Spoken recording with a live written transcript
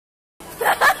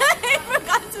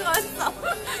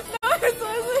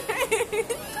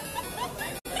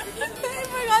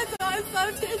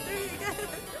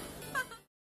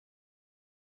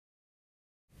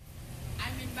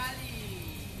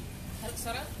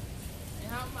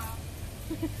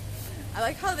I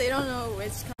like how they don't know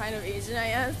which kind of Asian I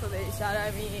am, so they shout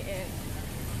at me in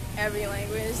every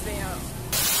language they know.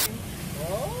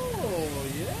 Oh,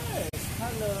 yes.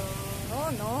 Hello. Oh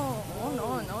no. Oh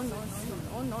no, no, no, no,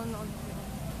 no, no, no, no.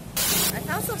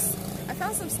 I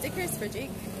found some stickers for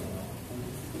Jake.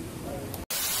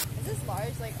 Is this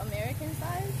large, like American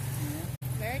size?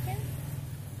 Yeah. American?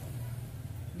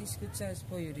 This good size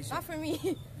for you. Not for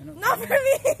me. Not for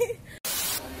me.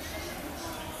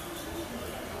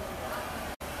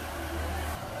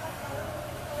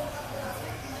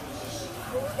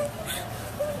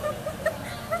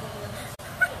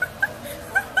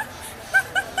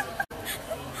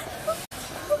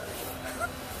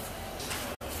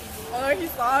 Oh, he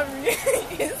saw me.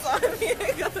 He saw me.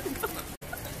 I gotta go.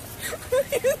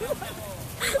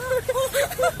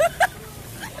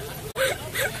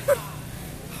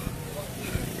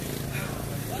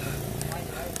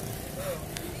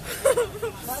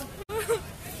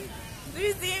 Do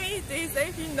you see me? Do you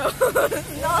say he knows?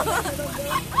 No.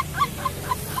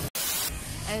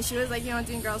 And she was like, you know,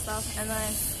 doing girl stuff. And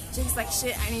then Jake's like,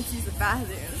 shit, I need to use the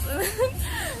bathroom. So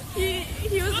then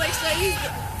he was like, should I use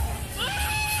the...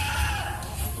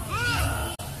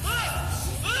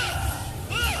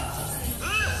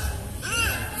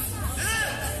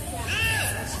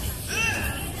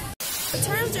 The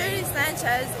term Dirty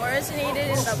Sanchez originated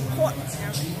in the port.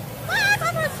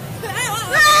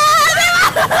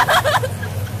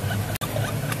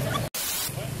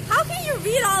 How can you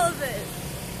read all of this?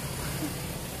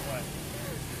 What?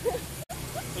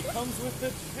 It comes with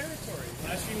the territory.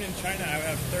 When I streamed in China, I would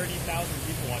have 30,000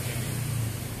 people watching me.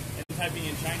 And typing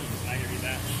in Chinese, and I could read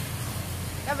that.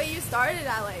 Yeah, but you started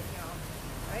at like, you know,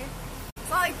 right? It's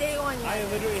not like day one. I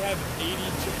literally have 80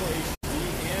 triple HD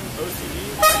and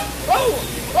OCD. Oh!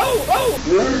 Oh! Oh!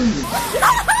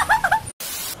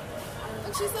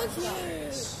 And she's so cute.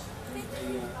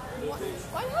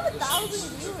 Why do you have 1,000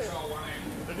 viewers?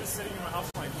 They're just sitting in my house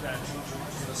like chat.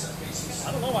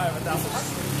 I don't know why I have 1,000.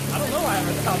 I don't know why I have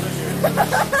 1,000 viewers. I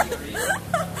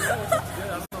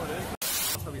don't know what it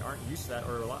is. Probably aren't used to that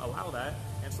or allow that,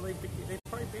 and so they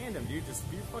probably banned him, dude. Just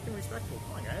be fucking respectful.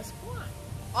 Come on, guys. Come on.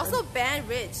 Also ban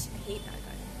Rich. I hate that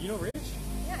guy. You know Rich?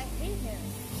 Yeah, I hate him.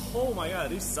 Oh my god,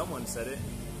 at least someone said it.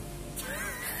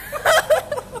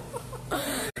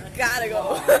 Gotta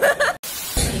go.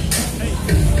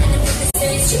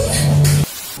 Hey.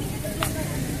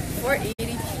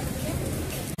 480.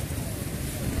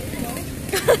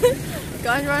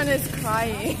 Gun Run is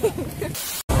crying.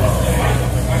 I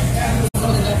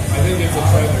think it's a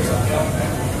trailer.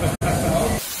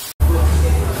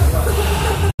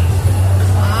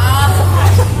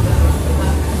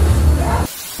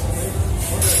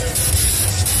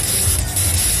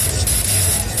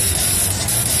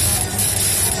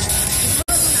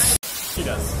 He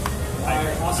does. I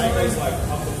agree. Bawnsai like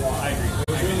up the block. I agree. It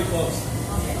was really close.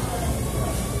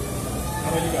 How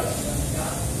about you guys?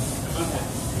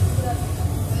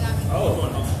 Oh,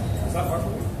 is that far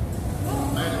from you?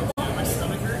 My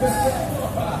stomach hurts.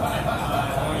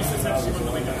 Lisa said she wouldn't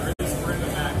let me go. We're in the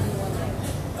back.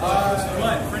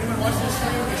 But for anyone watching this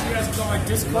stream, make sure you guys go on my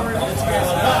Discord. I'll let you guys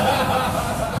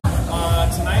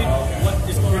know tonight what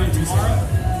is going on tomorrow.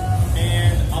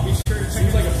 And I'll be sure to check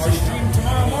Seems like a party stream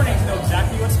tomorrow morning to know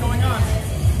exactly what's going on.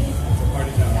 It's a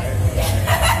party town, right?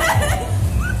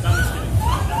 No, I'm just kidding.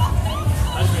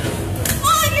 I'm just kidding.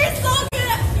 Oh, you're so good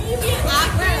at being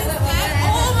actors, man.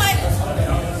 Oh my.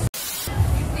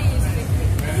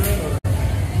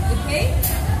 Okay?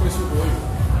 Where's your boy?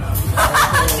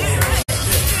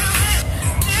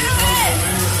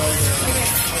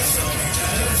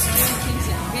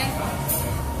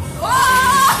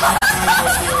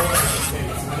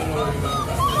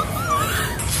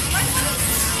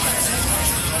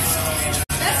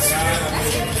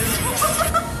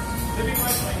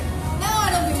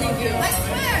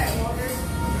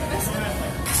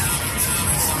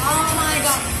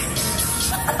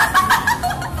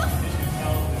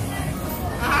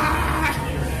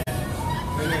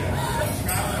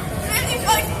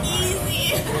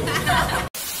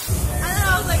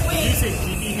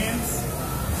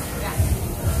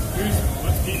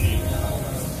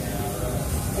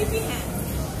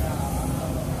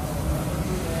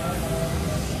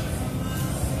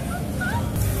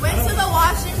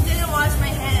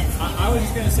 I was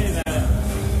just gonna say that.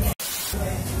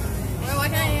 Wait, why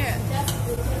can't I hear it?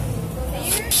 Can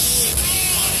you hear it? Is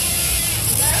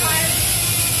that hard?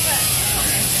 Okay.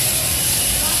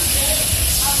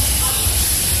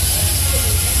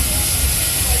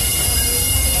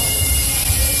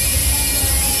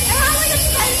 I have like a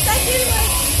 10-second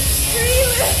like scream.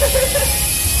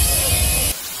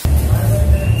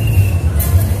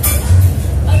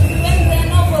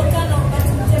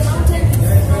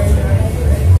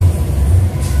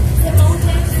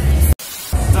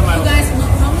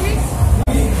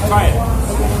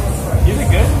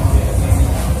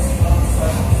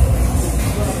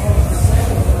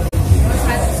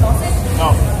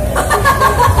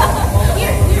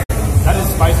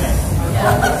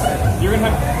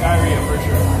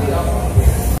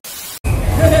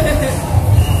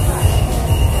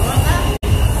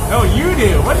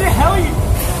 do? What the hell are you?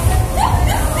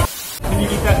 Can you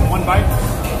eat that in one bite?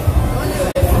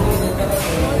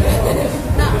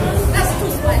 That's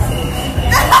too spicy.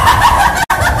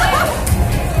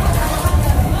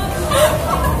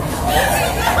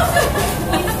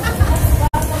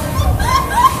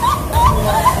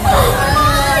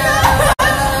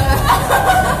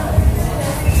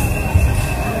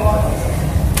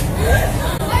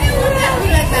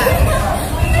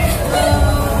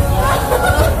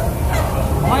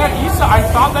 I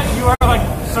thought that you are like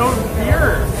so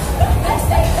pure.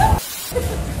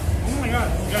 Oh my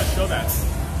god, you gotta show that.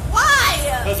 Why?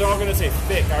 Because they're all gonna say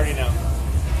thick, I already know.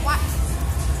 What?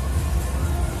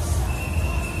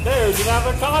 There's an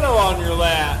avocado on your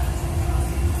lap.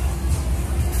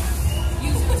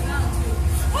 Use your tongue too.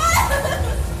 What?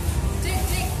 Jake,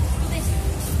 do this.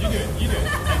 You do it, I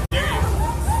dare you.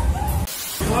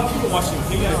 There's a lot of people watching.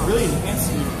 They gotta really enhance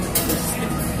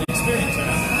the experience right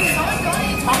now.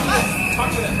 Talk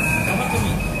to them. Come up to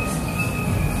me.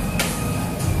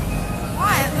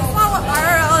 Why? That's not what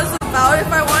IRL is about. If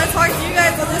I want to talk to you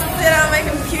guys, I'll just sit on my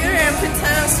computer and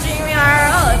pretend I'm streaming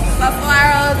IRL. That's what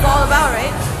IRL is all about,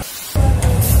 right?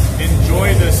 Enjoy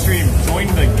the stream. Join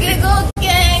the Giggle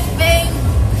gang bang.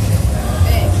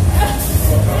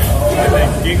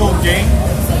 Giggle gang.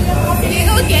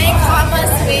 Giggle gang, comma,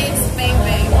 space, bang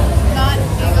bang. Not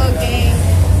giggle gang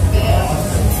bang.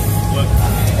 Look,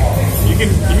 you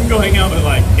can go hang out with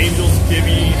like Angels,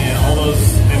 Gibby, and all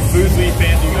those and Foodsley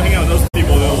fans. You can go hang out with those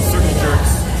people, those circle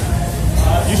jerks.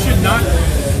 You should not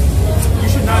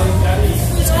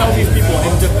tell these people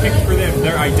and depict for them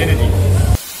their identity.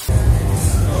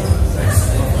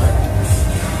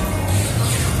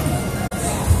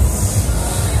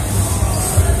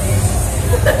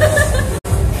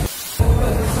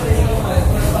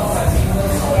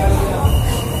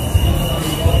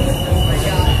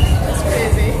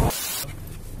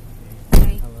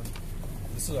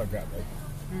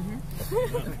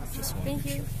 Thank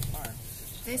you.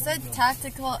 They said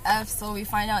tactical F, so we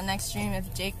find out next stream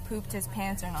if Jake pooped his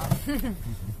pants or not.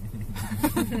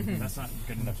 That's not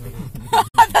good enough.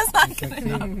 That's not good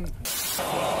enough.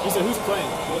 He said, who's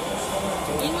playing?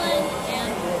 England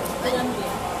and Colombia.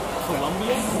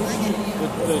 Colombia?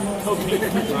 The cocaine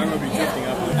people. I'm going to be drifting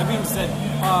up. That being said,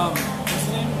 what's his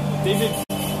name?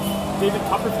 David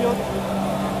Copperfield?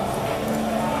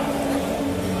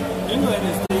 England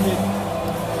is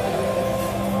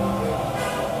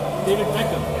David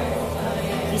Beckham.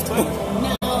 He's playing.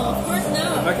 No, of course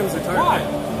not. Beckham's retired. Why?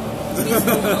 He's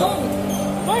too old.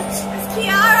 What? It's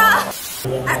Kiara!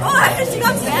 She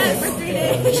got banned for 3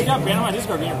 days. She got banned on my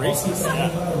Discord being racist. Yeah.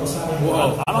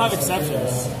 Whoa. I don't have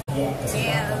exceptions.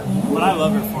 Yeah. But I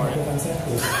love her for it.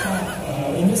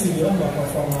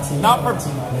 Not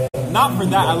for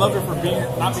that. I love her for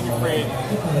not being afraid to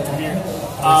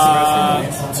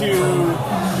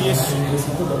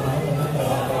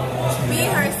be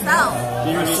herself.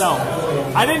 Be herself.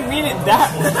 I didn't mean it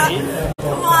that way.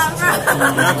 Come on, bro.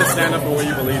 You have to stand up for what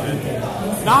you believe in.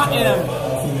 Not in a...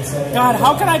 God,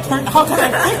 how can I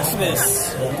fix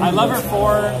this? I love her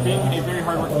for being a very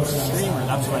hardworking streamer.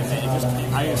 That's what I meant.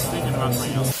 I was thinking about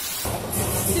something else.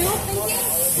 Still thinking?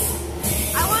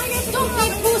 I want to get Don't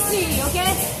be pussy,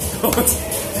 okay?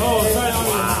 Oh, sorry, I'm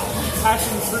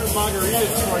passion fruit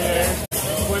margaritas for you.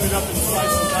 Put it up and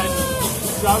slice some nice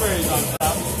strawberries on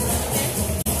top.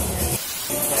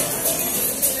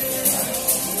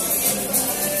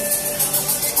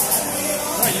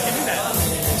 Right, you can do that.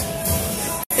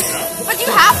 But you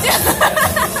have to.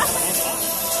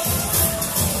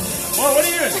 Whoa, what are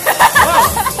you doing?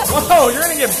 Whoa, you're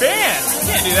gonna get banned. You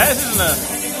can't do that. This isn't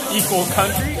an equal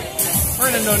country. We're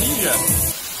in Indonesia.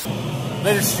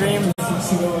 Later stream.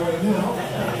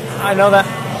 I know that.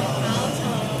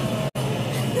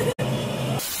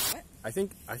 I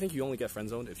think you only get friend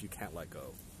zoned if you can't let go.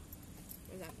 What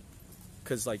does that mean?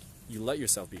 Because like you let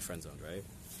yourself be friend zoned, right?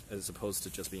 As opposed to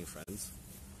just being friends.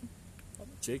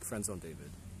 Jake friend zoned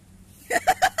David.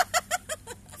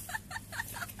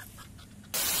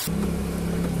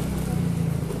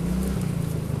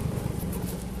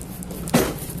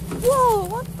 Whoa,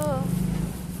 what the?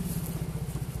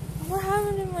 What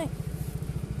happened to my...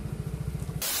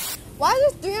 Why are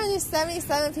there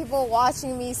 377 people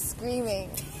watching me screaming?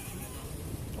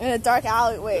 In a dark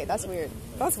alleyway. That's weird.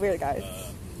 That's weird, guys.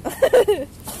 We're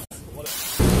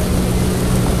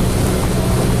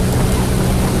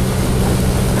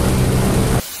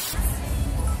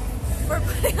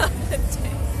putting on the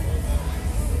tape.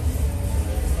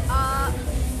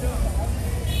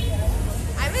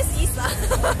 I miss Issa.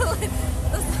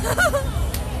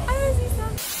 I miss Issa.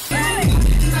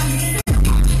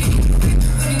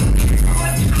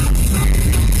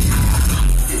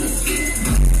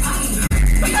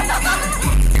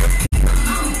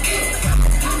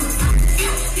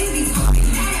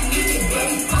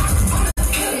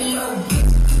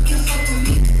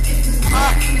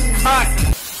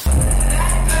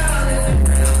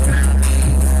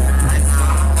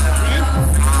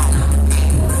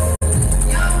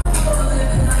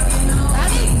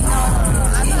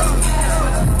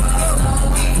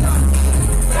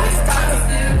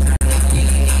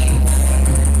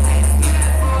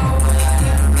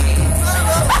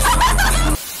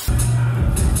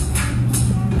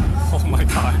 Oh my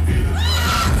god.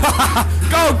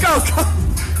 Go, go, go!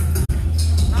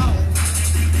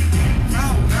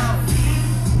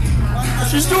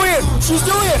 She's doing it! She's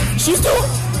doing it! She's doing it!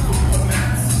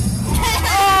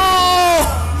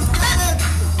 Oh!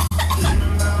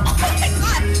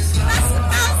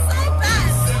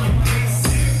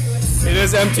 It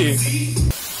is empty.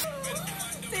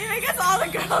 Steven gets all the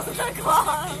girls in the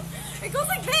club. It goes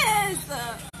like this.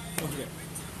 Okay.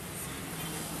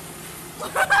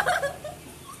 What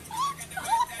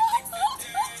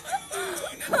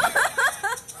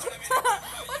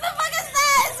the fuck is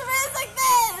this? It's like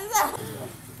this.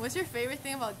 What's your favorite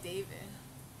thing about David?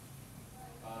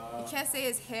 You can't say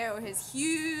his hair or his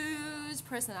huge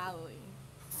personality.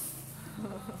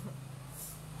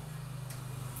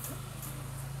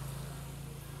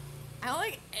 I don't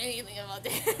like anything about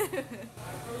David.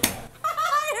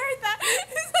 I heard that.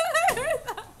 I heard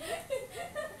that.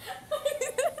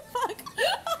 Fuck.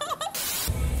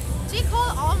 She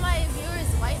called all my viewers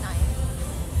white knight.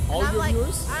 All your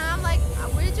viewers? And I'm like,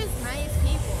 we're just nice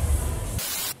people.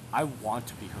 I want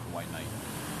to be her white knight.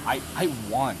 I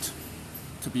want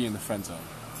to be in the friend zone.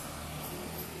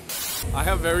 I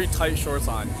have very tight shorts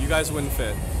on. You guys wouldn't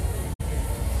fit.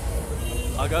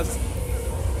 August,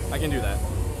 I can do that.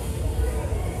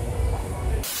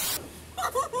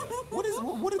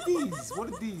 What are these?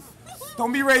 What are these?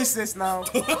 Don't be racist now.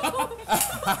 Sorry.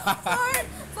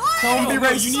 Don't be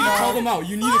racist. You need to call them out.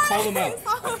 You need to call them out.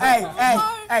 Hey,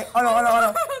 hold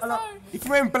on. If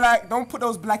you're in black, don't put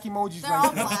those black emojis They're all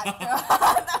like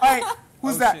that. black. Hey,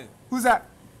 who's that? shit. Who's that?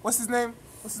 What's his name?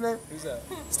 Who's that?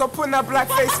 Stop putting that black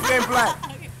face if you're in black.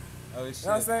 Oh shit. You know what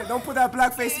I'm saying? Don't put that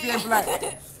black face if you're in black.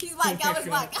 He's black. Calvin's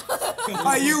black.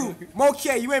 Are you?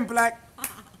 Mokia, you in black.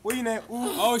 What your name?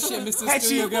 Ooh. Oh shit, Mr. Hey,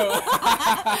 Studio Chief. Girl.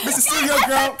 Mr. Studio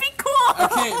Girl. Be cool.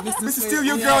 Okay, Mr.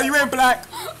 Studio Girl, you in black.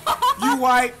 You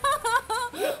white.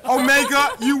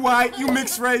 Omega, you white. You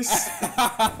mixed race.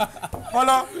 Hold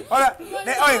on.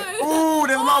 Ooh,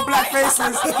 there's a lot of black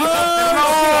faces.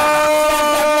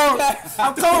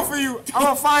 I'm coming for you. I'm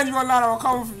gonna find you online. I'm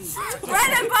coming for you. Bread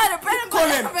and butter.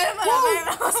 Colin. Bread and Woo!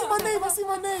 butter. I see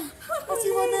my name.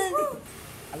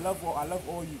 I love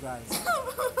all you guys.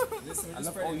 I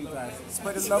love all you guys.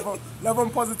 Spread the love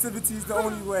and positivity is the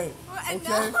only way.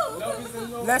 Okay?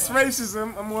 Less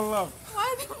racism and more love.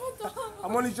 Why do you put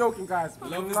I'm only joking, guys.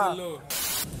 Love is the law. I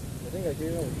think I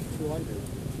gave him 200.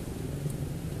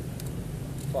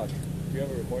 Fuck. Do you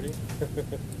have a recording?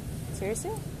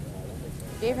 Seriously?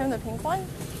 Gave him the pink one? I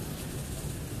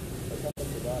forgot.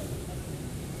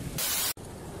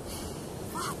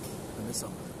 Fuck. I missed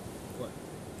something. What?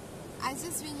 I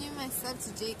just renewed my sub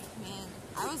to Jake, man.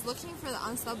 I was looking for the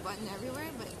unsub button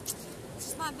everywhere, but it's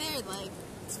just not there. Like,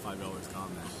 It's $5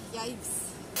 gone, man. yikes.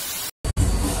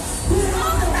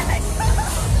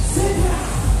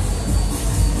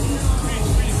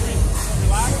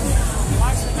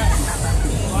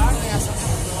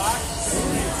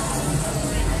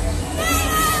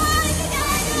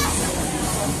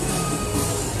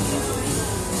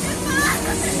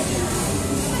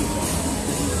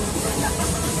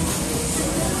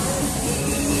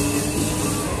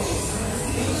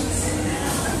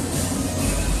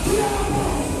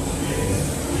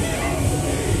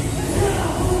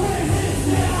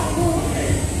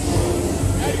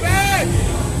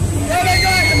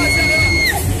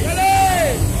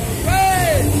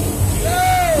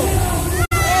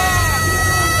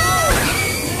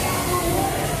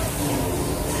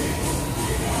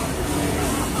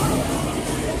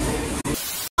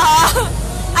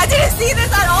 I didn't see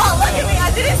this at all. Look at me.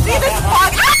 I didn't see this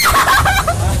vlog.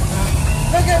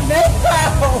 Look at me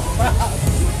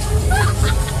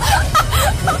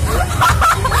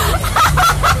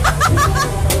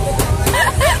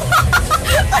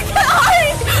Look at Ari. Look at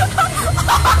Ari.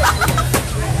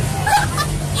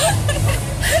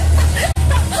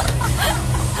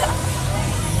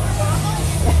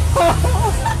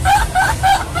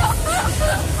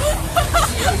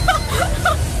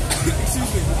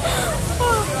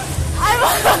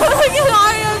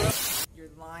 You're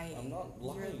lying. I'm not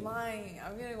lying. You're lying.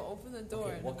 I'm gonna go open the door.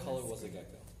 Okay, and what I'm color gonna was see. the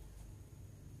gecko?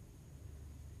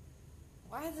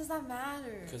 Why does that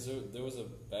matter? Because there was a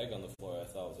bag on the floor. I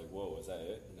thought, I was like, whoa, is that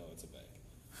it? No, it's a bag.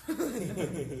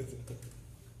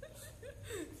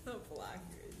 It's not black,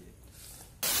 you idiot.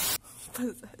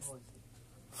 Possessed.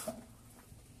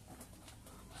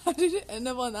 How did it end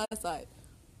up on that side?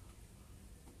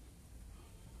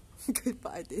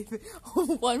 Goodbye, David.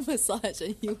 One massage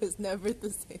and he was never the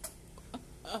same.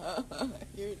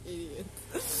 You're an idiot.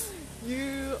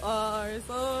 You are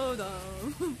so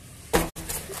dumb.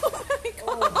 Oh my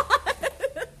god.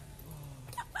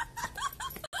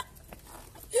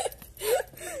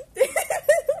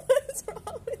 What's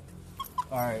wrong with you?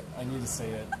 Alright, I need to say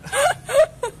it.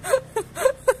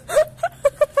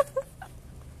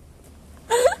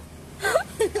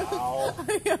 Ow.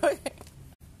 Are you okay?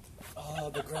 Oh,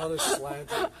 the ground is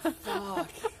slanted. Fuck.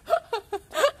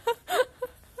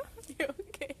 You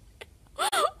okay?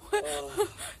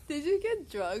 Did you get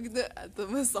drugged at the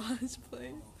massage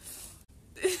place?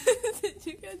 Did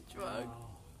you get drugged?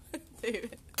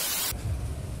 David.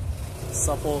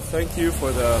 Supple, thank you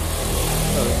for the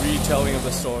retelling of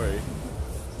the story.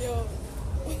 Yo,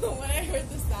 when I heard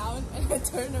the sound and I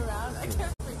turned around, I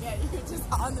can't forget you were just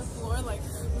on the floor like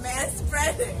man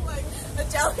spreading like a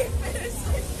jellyfish.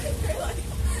 You're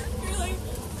like,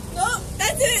 no,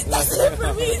 that's it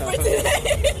for me for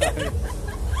today.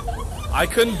 I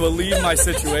couldn't believe my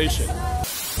situation.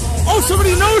 Oh,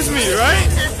 somebody knows me, right?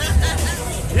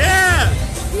 Yeah!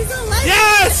 He's a legend.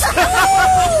 Yes!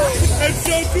 That's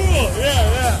so cool.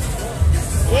 Yeah.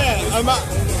 Yeah,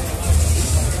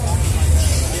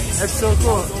 that's so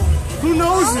cool. Who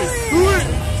knows me?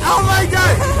 Oh my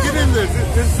god! Get in this.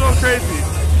 This is so crazy.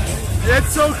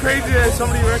 It's so crazy that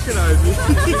somebody recognized me.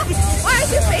 Why are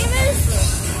you famous?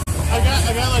 I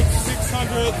got like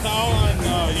 600,000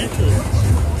 on YouTube.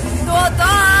 Oh,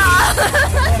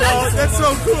 that's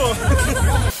so cool.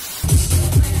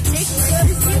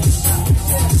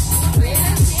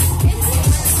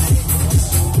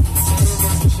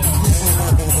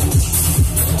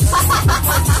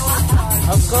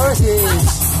 Of course he is.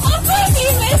 Of course he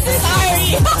misses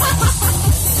Ari.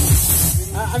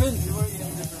 I mean,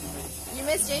 You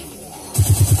miss Jake?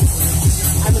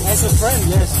 as a friend,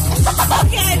 yes.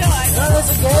 Okay, I know. No,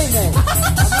 that's a gay man.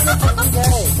 I'm not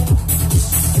gay.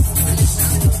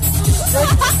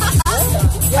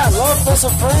 Yeah, love as a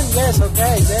friend, yes,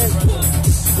 okay, then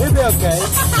we'll be okay.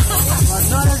 But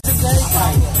not as a gay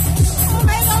guy. Oh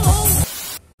my god.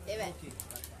 David.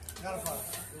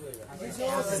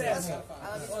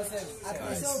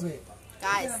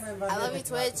 Guys, I love you,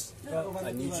 Twitch.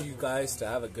 I need you guys to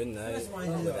have a good night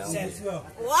without me.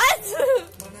 What?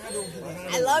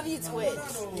 I love you, Twitch.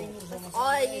 That's all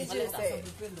I need you to say.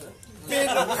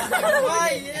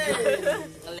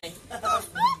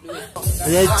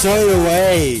 Let's throw it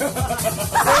away.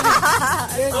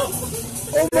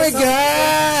 Oh my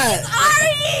god!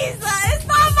 Ari's! It's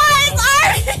not mine, it's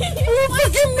Ari's! You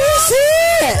fucking miss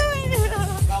it!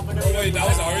 Wait, that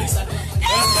was Ari's?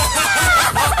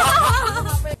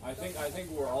 I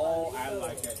think we're all at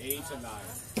like an 8 to 9.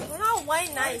 We're not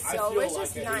white nice, I yo. feel We're like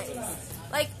just an 8 nice. to 9.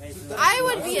 Like, I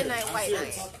would be a white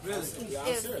knight.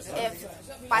 If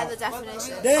by the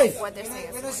definition of what they're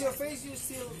saying. We're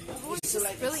just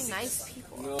really nice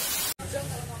people. No.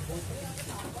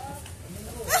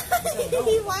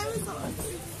 Why was on?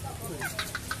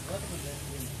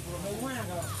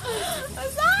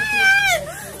 What's that?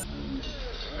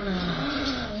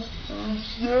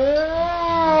 No!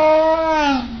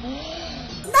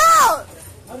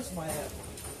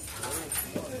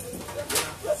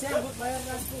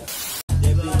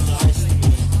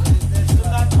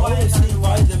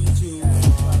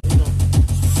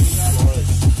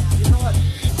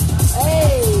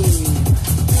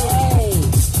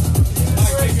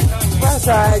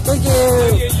 Bawnsai, thank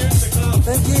you.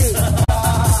 Thank you.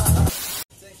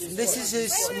 This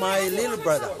is my little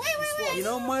brother. Wait. You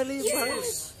know my little brother?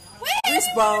 Wait. Chris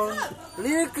Brown.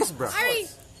 Little Chris Brown. Ari.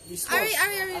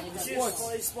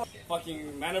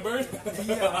 Fucking Manabird?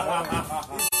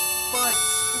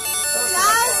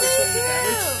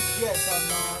 Yes, I'm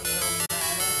not.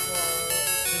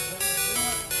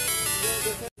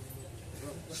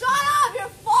 Shut up, you're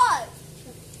fun!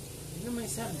 You're my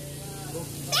son.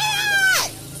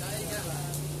 Dad!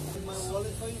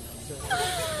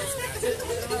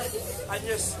 I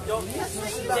just don't need I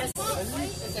smell.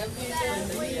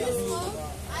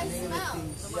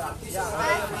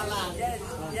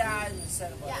 Yeah, I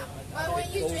understand. Yeah. But when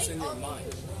you drink, in your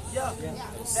mind. Yeah.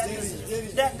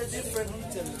 That's the different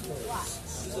Italy.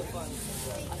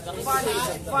 Funny.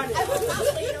 I would not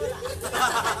say no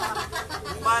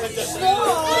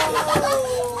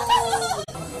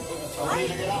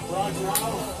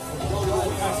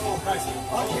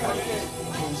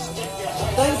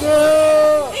Thank you.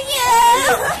 Yeah.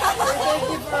 Thank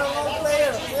you for a long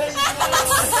player.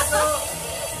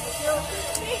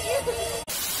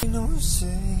 Thank you.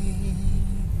 losing.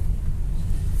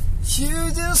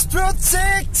 You just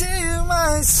protected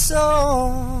my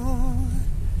soul.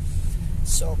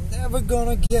 So I'm never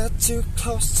gonna get too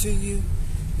close to you,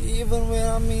 even when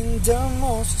I mean the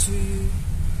most to you.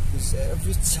 'Cause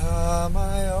every time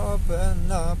I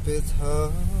open up it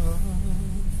hurts.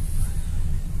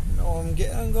 No,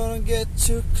 I'm gonna get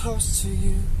too close to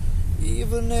you,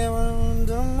 even when I mean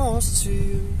the most to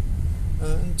you.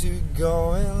 And to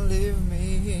go and leave me